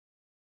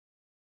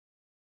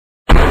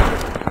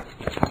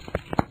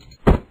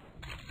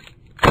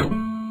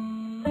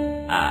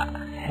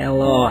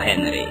Hello,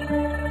 Henry.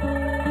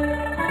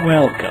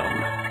 Welcome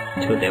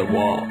to the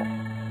wall.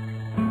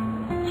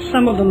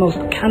 Some of the most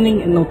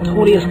cunning and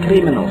notorious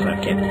criminals are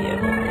kept here,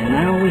 and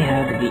now we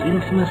have the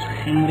infamous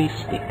Henry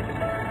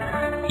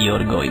Stickman.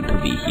 You're going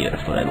to be here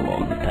for a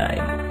long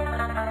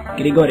time.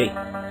 Grigori,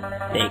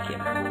 take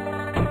him.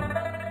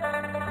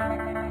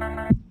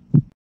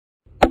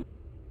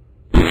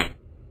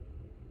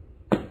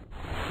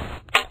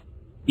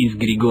 Is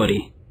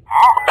Grigori?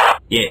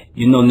 Yeah,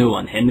 you know new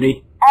one,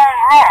 Henry?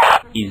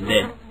 He's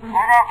dead.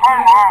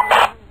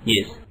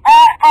 Yes.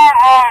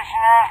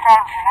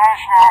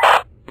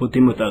 Put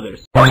him with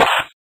others.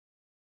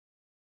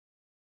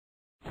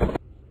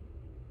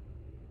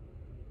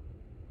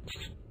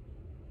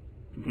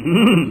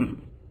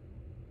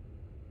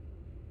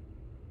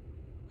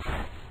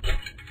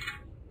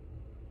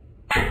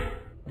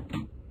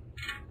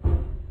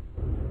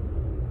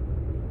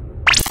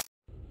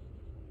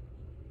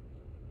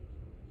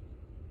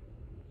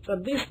 So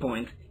at this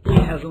point, he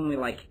has only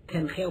like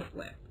 10 health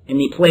left. And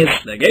he plays,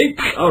 "The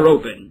gates are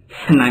open."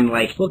 And I'm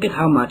like, look at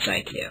how much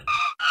I care.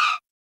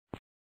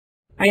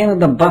 I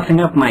ended up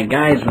buffing up my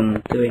guys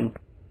and doing...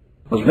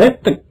 Was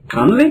that the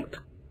convict?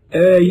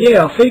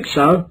 Yeah, I think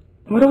so.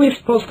 What are we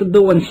supposed to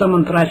do when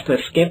someone tries to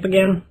escape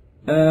again?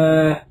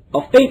 I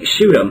think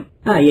shoot him.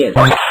 Ah, yes.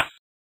 I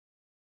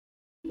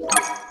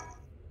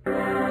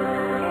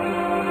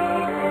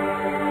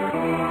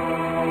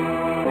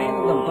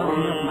ended up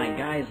buffing up my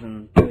guys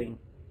and doing...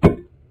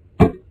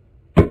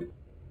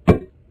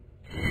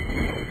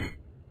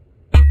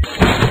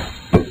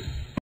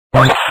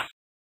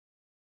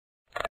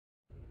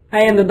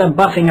 I ended up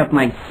buffing up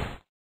my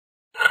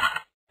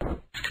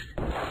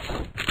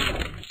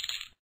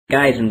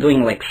guys and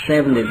doing like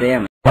 70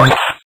 damage.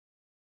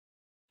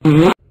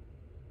 I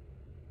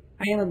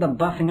ended up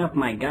buffing up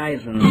my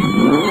guys and...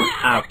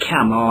 Oh,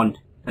 come on.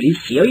 Are you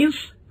serious?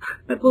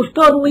 That was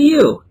totally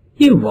you.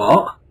 You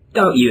what?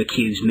 Don't you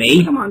accuse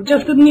me. Come on,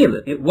 just admit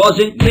it. It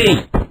wasn't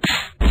me.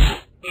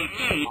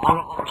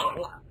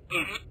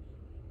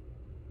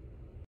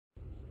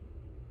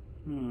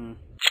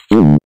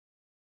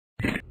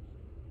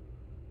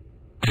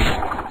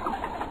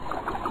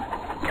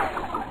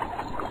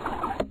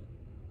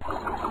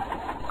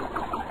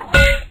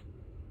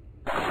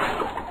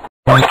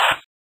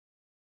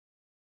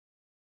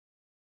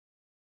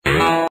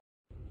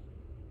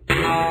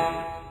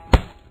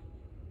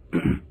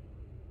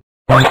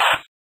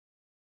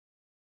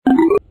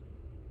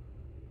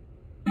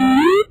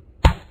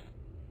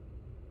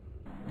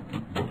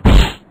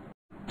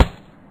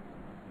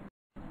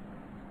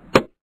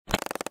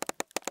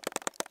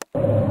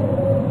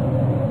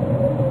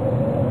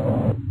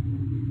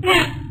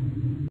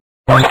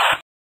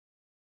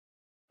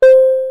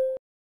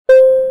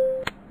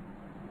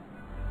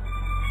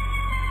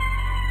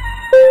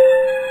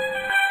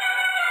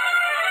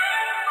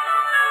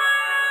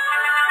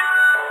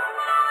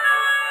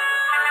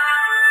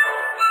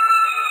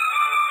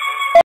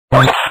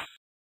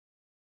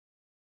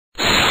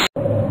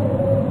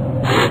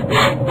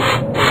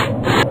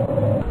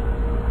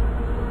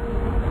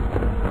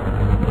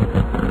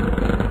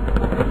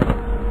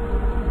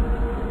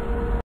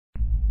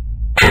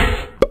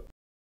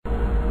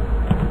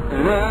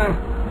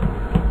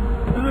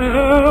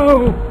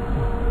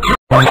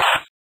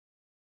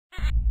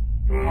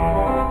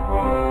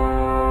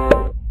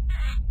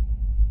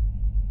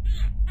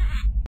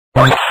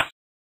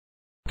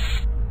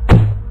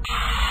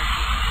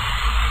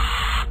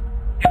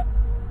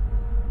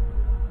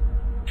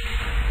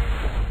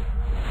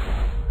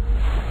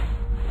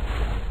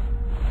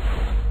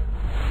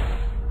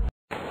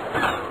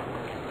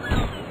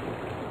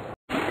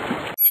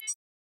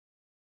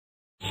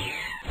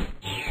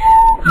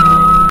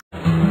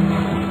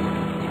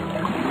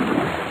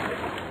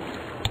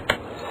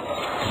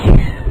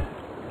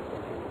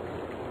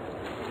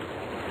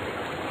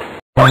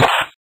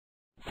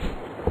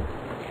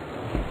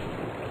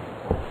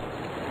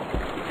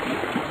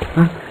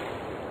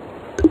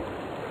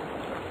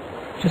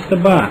 Just a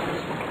box.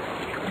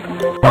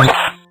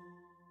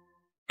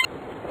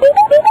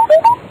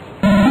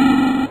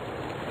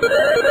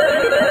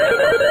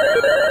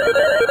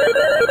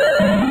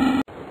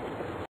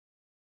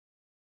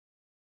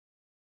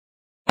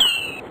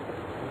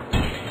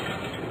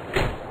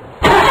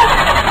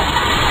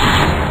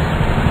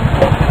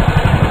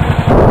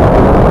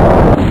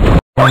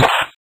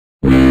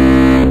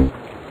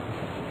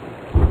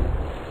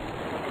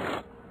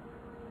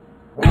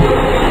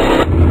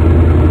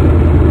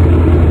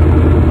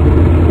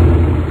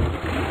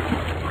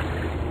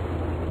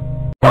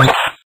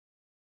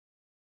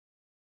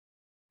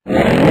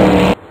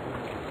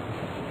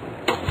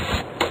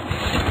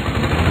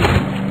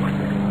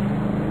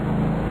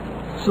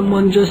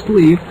 Someone just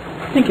leave.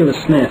 I think it was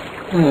Smith.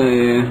 Oh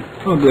yeah,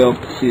 probably off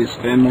to see his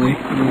family.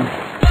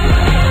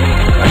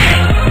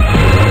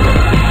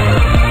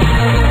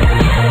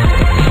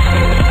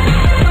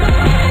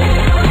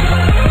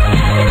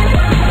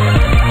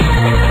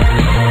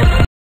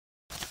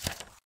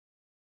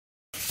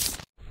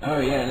 Oh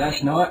yeah,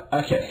 last night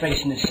I kept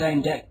facing the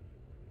same deck.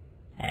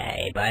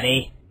 Hey,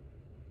 buddy.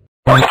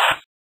 Oh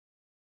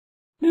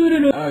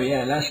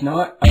yeah, last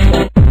night.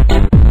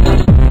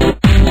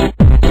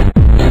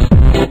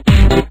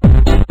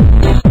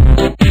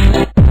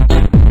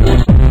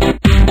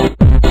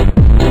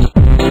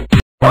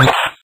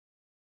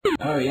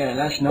 Oh yeah,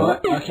 last night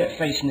I kept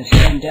facing the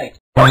same deck.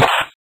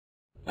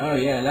 Oh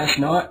yeah, last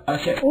night I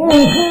kept...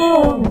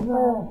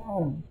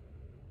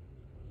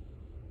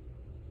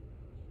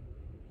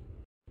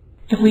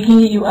 If we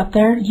can get you up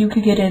there, you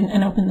could get in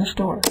and open this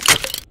door.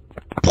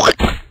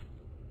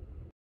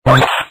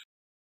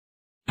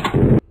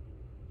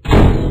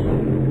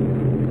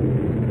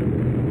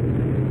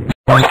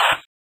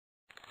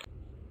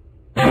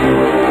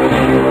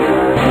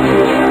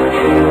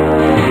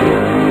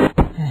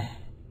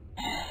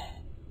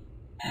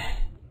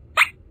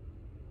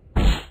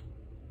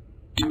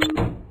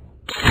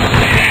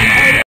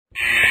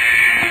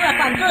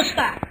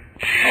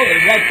 Oh,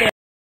 they're right there.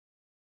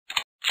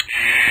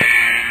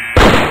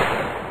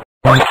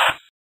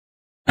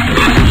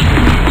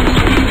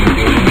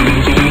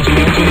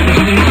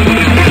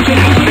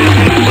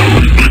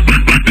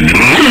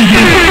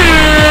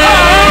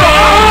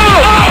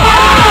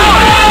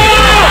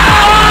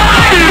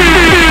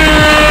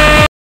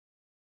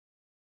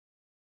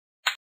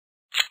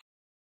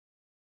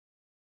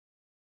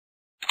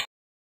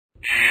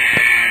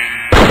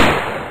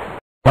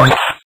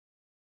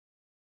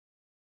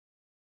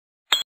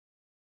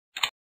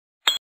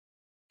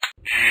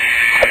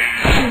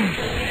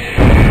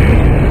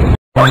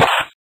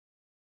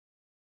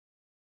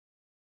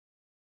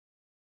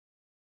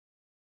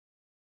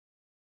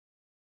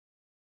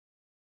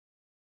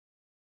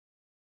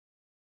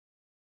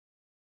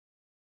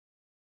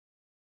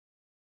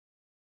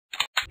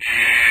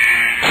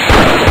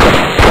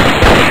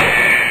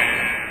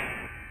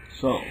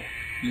 So,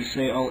 you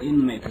say all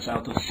inmates is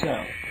out of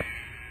cell?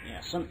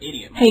 Yeah, some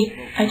idiot.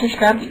 Hey, I just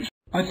grabbed these.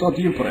 I thought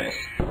you pressed.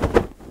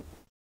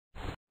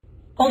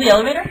 Hold the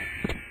elevator?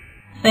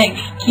 Thanks.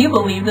 Can you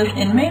believe this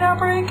inmate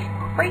outbreak?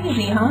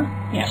 Crazy, huh?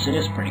 Yes, it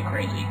is pretty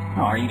crazy.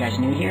 Oh, are you guys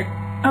new here?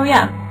 Oh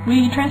yeah,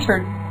 we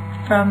transferred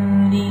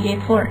from the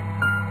 8th floor.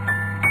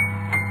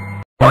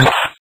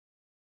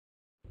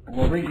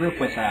 We'll regroup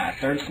with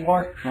 3rd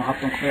floor. We'll help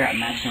them clear out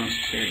maximum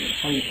security.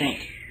 What do you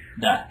think?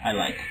 Duh, I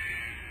like.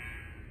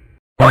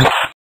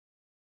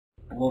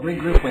 We'll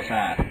regroup with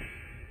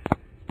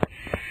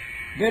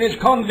There is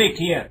convict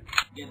here!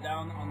 Get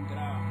down on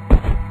ground.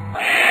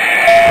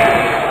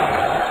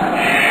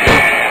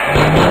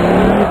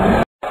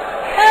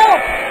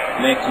 Help!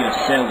 Back to your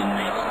cell,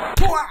 inmate.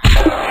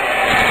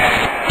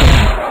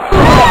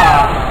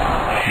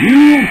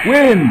 You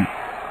win!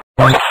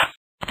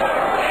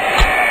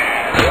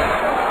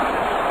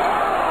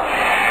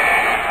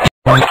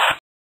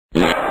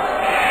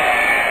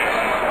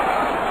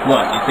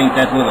 What, you think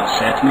that will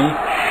upset me?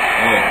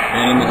 Oh,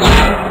 very much.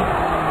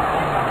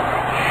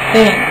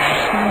 Thanks.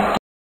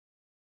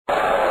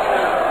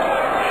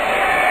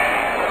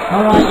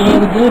 Alright, yeah,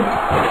 we're good.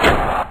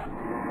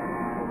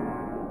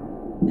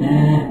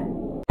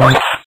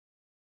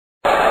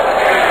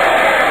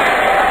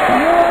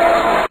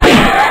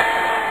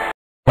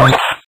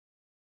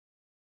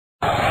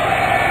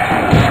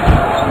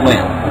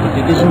 Well,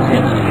 it isn't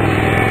happening.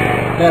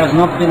 There has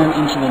not been an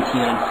incident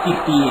here in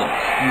 50 years,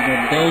 and the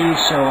day you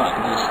show up,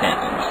 this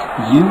happens.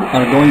 You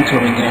are going to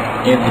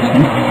regret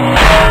everything.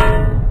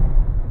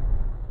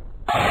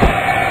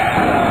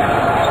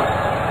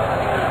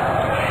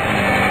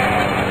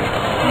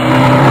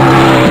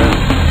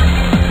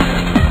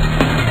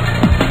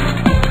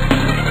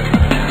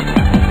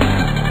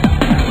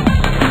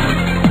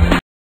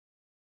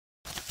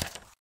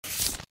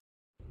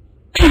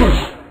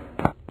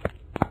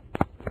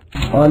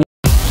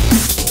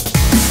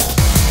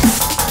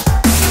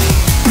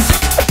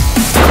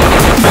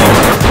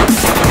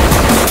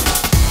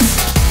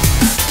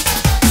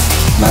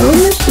 Warum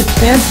ist das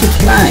Pferd zu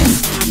klein?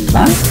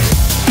 Was?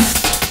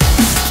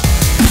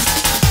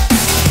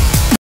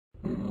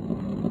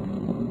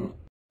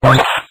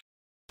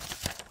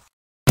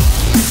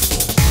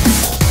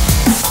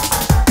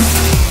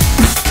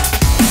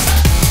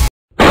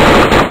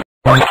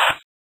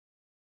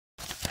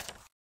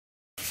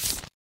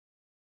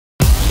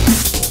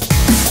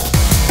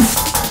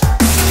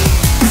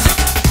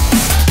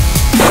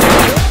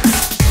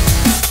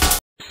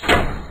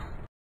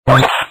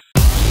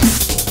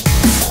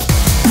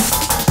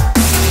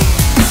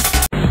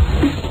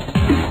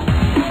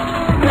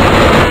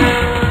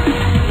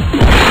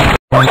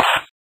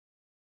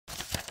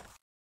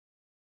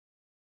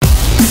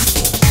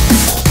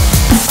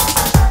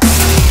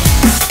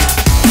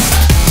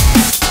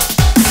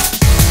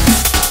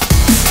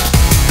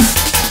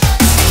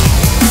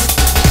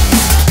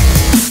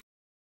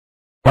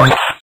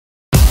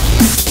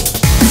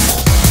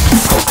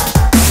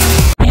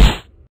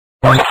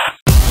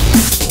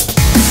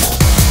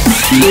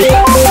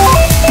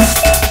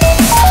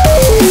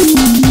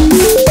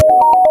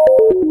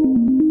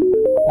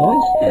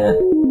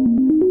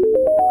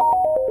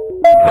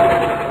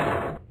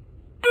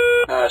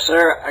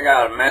 Sir, I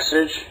got a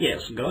message.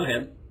 Yes, go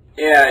ahead.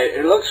 Yeah,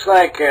 it looks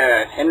like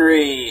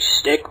Henry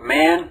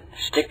Stickman.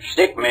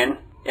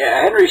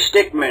 Yeah, Henry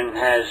Stickman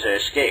has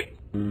escaped.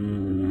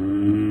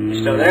 You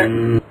still there?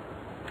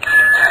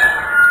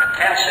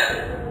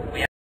 Attention.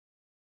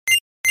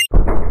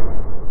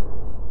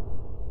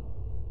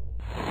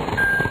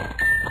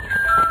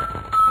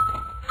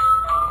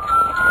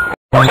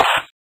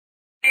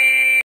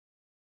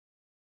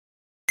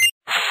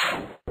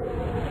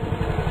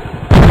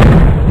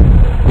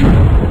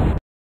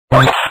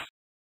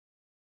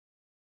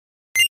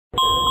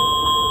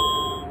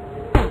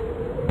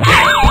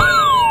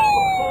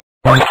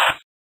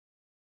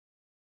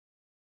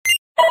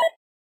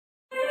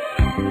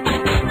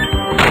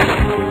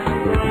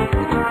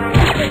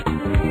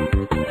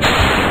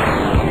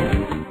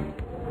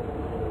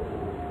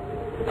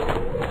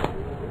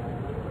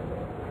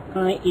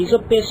 Alright, he's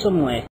up there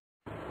somewhere.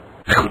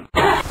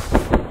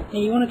 Hey,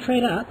 you wanna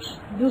trade ups?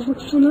 Those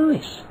look so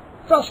nice.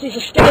 Frosty's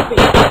escaping!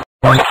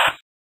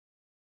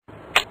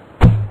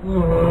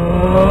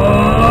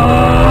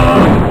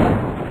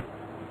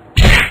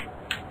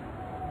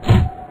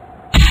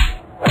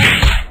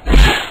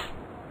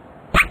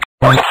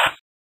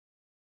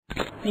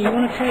 Hey, you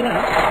wanna trade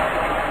ups?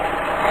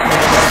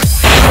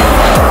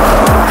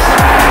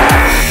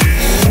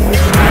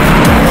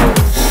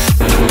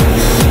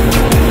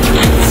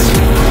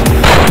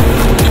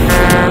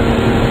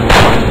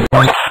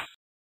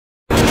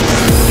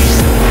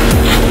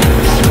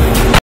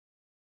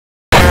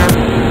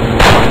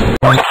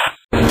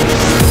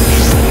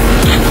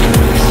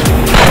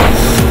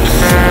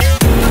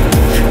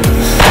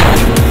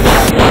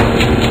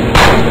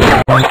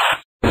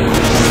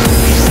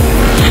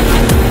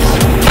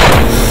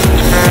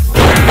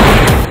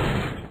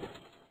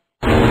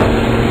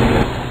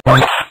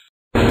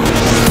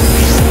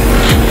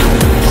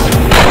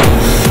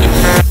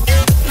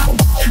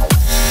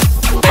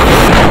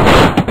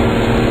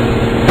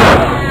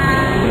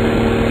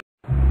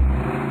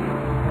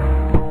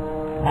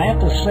 I have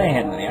to say,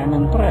 Henry, I'm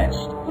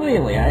impressed.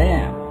 Really, I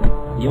am.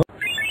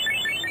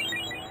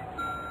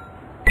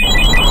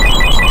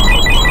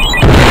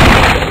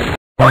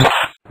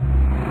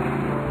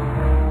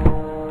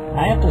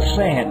 I have to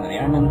say, Henry,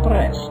 I'm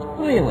impressed.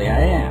 Really, I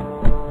am.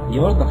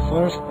 You're the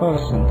first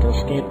person to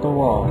escape the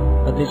wall,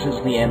 but this is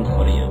the end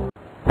for you.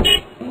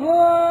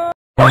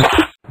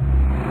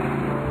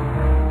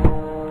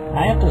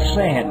 I have to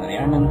say, Henry,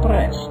 I'm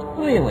impressed.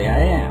 Really, I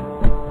am.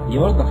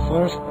 You're the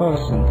first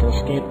person to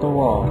escape the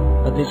wall,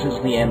 but this is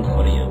the end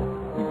for you.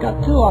 You've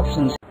got two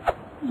options.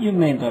 You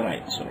made the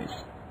right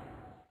choice.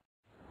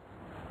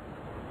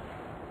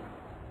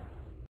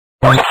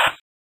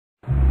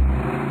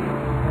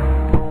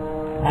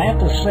 I have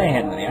to say,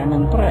 Henry, I'm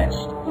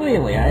impressed.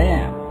 Really, I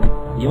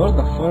am. You're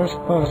the first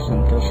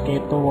person to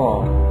escape the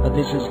wall, but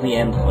this is the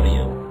end for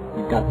you.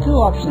 You've got two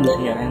options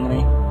here,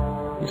 Henry.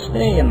 You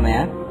stay in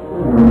there,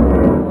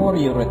 or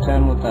you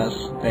return with us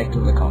back to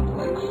the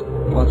complex.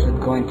 What's it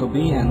going to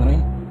be, Henry?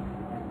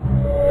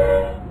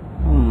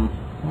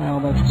 Well,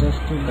 that's just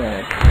too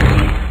bad.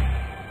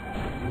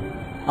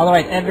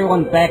 Alright,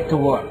 everyone back to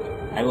work.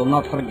 I will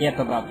not forget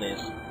about this.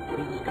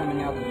 This is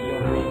coming out of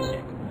your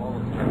paycheck, all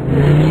of you.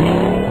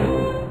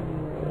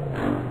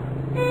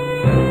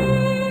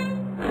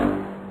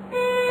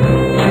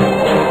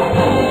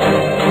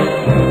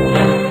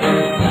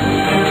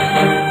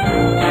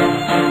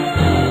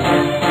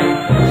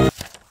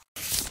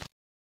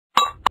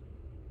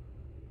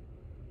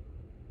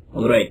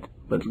 Alright,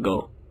 let's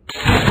go.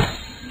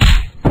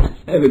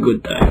 Have a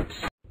good time.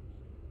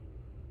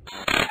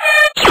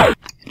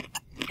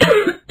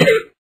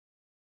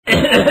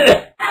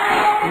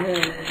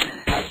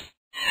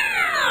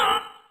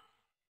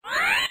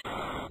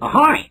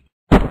 Ahoy!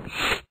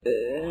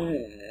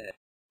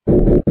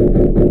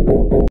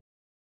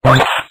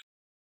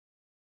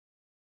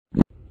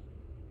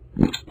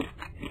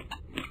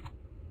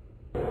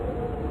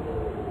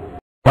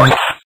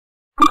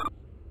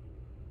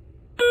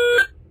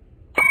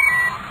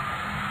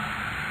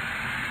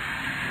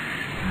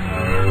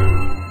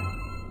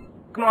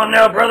 Come on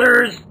now,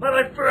 brothers! Let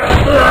it through!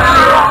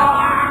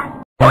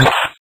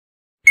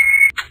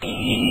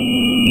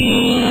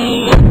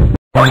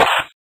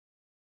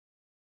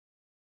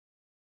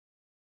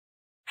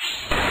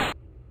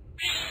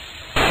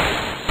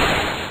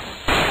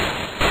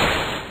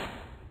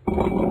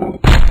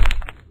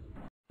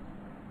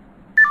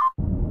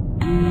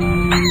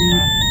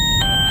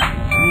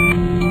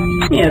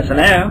 Yes,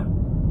 hello?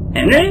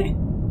 Henry?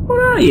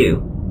 Where are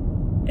you?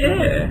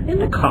 In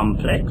the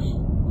complex.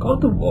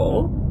 Called the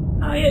wall?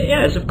 Oh,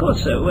 yes, of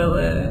course, sir.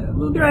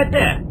 We'll be right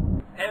there.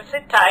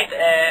 Sit tight.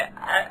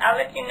 I'll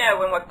let you know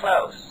when we're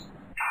close.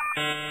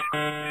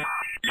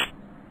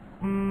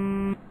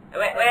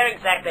 Where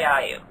exactly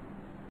are you?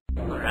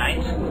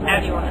 Alright. How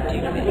do you want to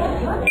do this?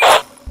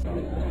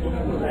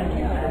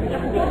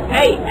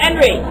 Hey,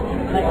 Henry!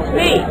 It's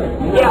me!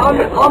 Yeah,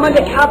 I'm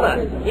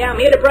undercover. Yeah, I'm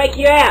here to break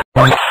you out.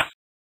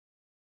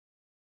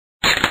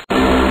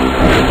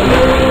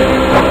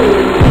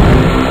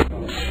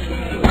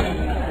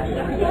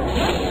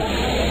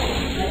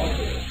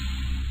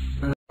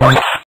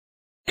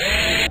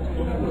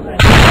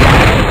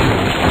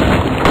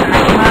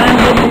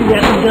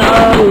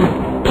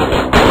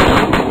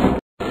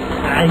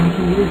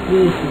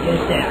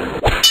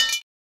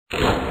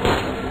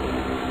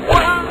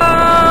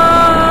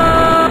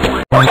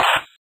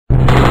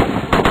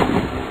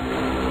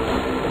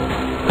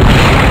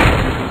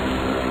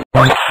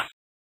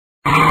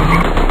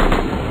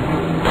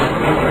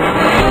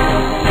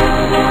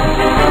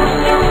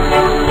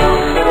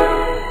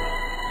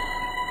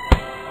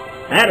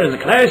 That was a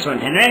close one,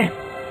 Henry.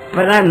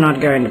 But I'm not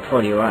going to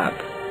pull you up.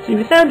 See,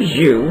 without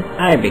you,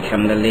 I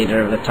become the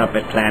leader of the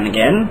Tuppet clan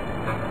again.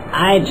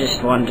 I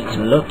just wanted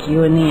to look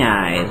you in the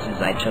eyes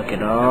as I took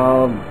it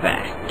all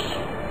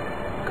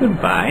back.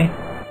 Goodbye.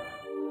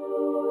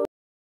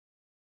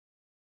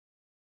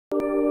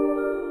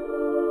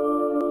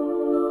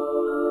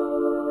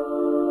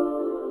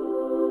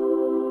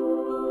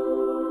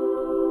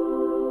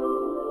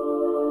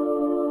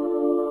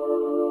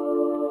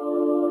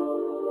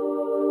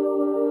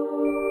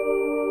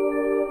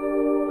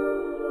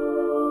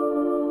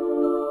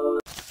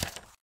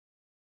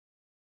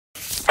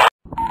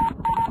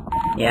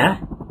 Yeah?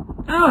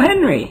 Oh,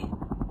 Henry!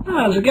 Oh,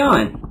 how's it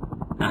going?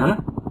 Uh-huh.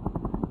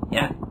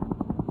 Yeah.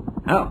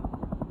 Oh.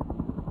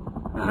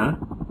 Uh-huh.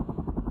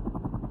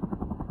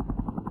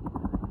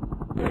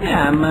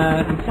 Yeah,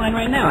 I'm flying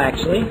right now,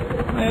 actually.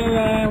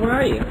 Where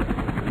are you?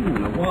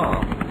 The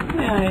wall.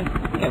 Yeah,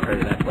 I've heard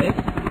of that place.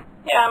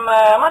 Yeah,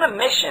 I'm on a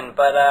mission,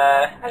 but,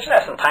 I should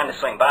have some time to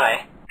swing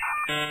by.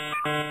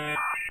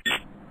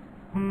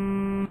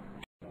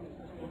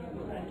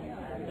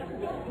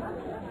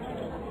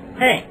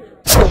 Hey!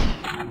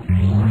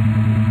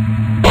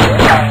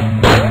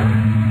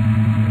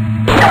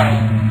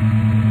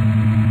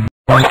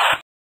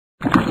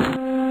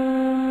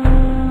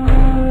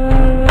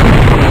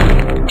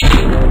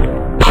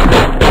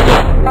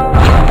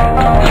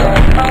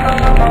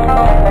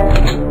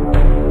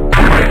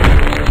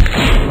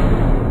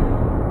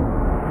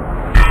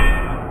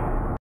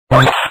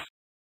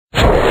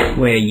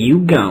 Where you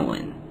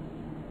going?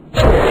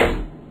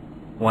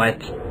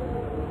 What?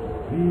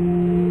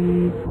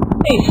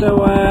 Hey,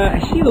 so, I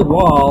see the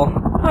wall.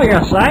 Oh, you're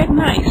outside?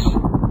 Nice.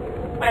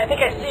 I think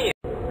I see you.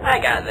 I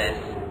got this.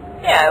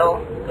 Yeah,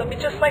 it'll be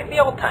just like the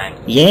old times.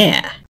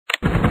 Yeah.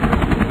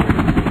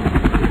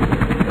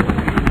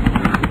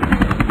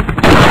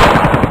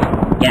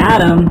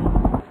 Got him.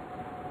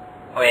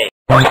 Wait.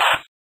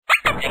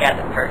 I got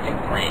the perfect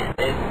plan.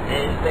 This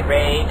is the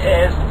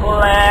greatest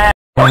plan.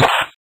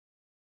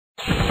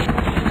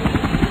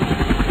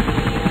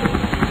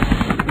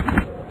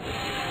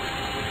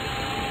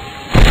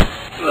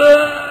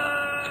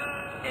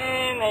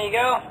 And there you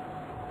go.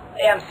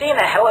 Hey, I'm seeing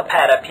a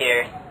helipad up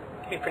here.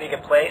 Could be a pretty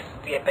good place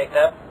to get picked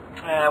up.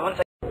 One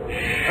second.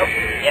 Oh,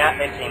 yeah,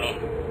 they see me.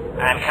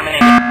 I'm coming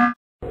in.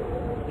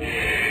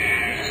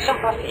 Just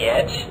jump off the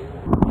edge.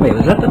 Wait,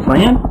 was that the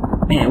plan?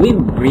 Man, we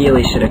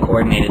really should have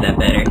coordinated that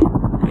better.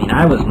 I mean,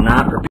 I was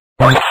not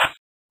prepared.